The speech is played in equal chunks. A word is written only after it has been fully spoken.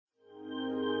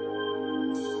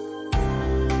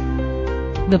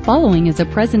The following is a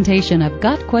presentation of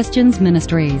Got Questions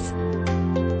Ministries.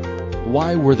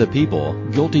 Why were the people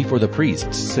guilty for the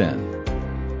priest's sin?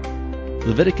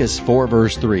 Leviticus 4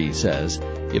 verse 3 says,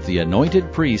 "If the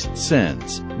anointed priest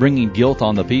sins, bringing guilt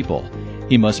on the people,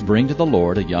 he must bring to the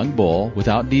Lord a young bull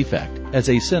without defect as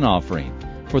a sin offering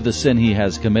for the sin he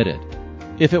has committed."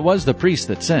 If it was the priest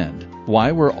that sinned,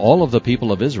 why were all of the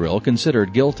people of Israel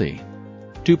considered guilty?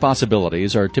 Two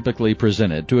possibilities are typically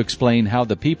presented to explain how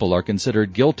the people are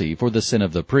considered guilty for the sin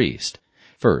of the priest.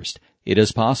 First, it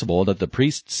is possible that the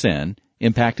priest's sin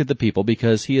impacted the people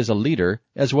because he is a leader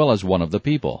as well as one of the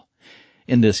people.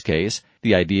 In this case,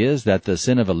 the idea is that the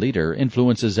sin of a leader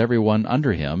influences everyone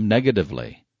under him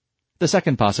negatively. The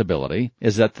second possibility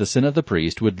is that the sin of the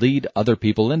priest would lead other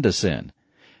people into sin.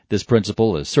 This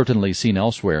principle is certainly seen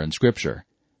elsewhere in Scripture.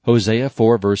 Hosea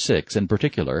 4 verse 6 in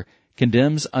particular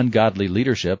condemns ungodly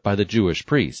leadership by the Jewish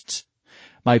priests.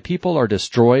 "My people are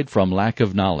destroyed from lack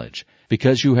of knowledge.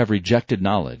 Because you have rejected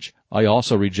knowledge, I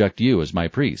also reject you as my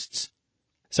priests."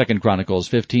 2 Chronicles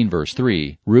 15 verse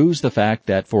 3 rues the fact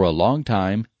that for a long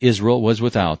time Israel was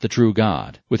without the true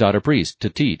God, without a priest to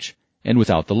teach, and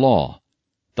without the law.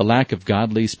 The lack of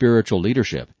godly spiritual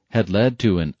leadership had led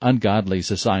to an ungodly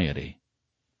society.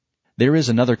 There is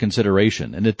another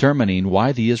consideration in determining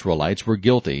why the Israelites were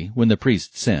guilty when the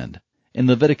priest sinned. In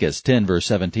Leviticus 10 verse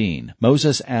 17,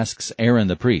 Moses asks Aaron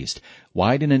the priest,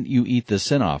 "Why didn't you eat the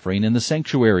sin offering in the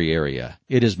sanctuary area?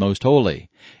 It is most holy.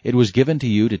 It was given to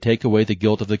you to take away the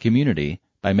guilt of the community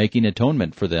by making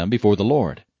atonement for them before the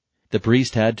Lord." The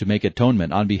priest had to make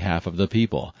atonement on behalf of the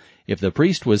people. If the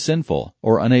priest was sinful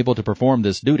or unable to perform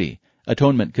this duty,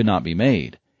 atonement could not be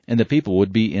made, and the people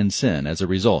would be in sin as a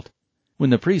result. When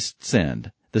the priest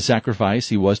sinned, the sacrifice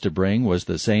he was to bring was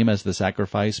the same as the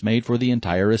sacrifice made for the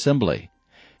entire assembly.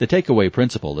 The takeaway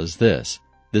principle is this: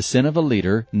 the sin of a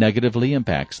leader negatively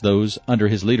impacts those under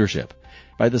his leadership.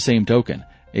 By the same token,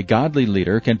 a godly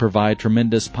leader can provide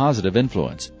tremendous positive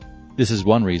influence. This is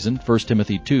one reason 1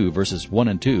 Timothy 2 verses 1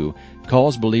 and 2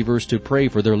 calls believers to pray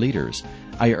for their leaders.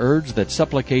 "I urge that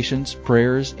supplications,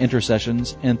 prayers,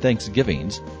 intercessions, and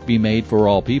thanksgivings be made for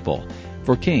all people,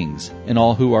 for kings and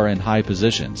all who are in high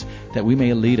positions, that we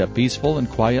may lead a peaceful and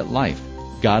quiet life,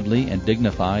 godly and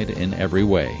dignified in every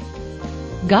way."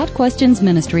 Got Questions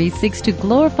Ministries seeks to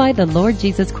glorify the Lord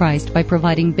Jesus Christ by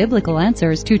providing biblical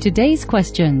answers to today's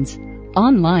questions.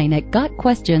 Online at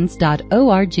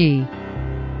gotquestions.org.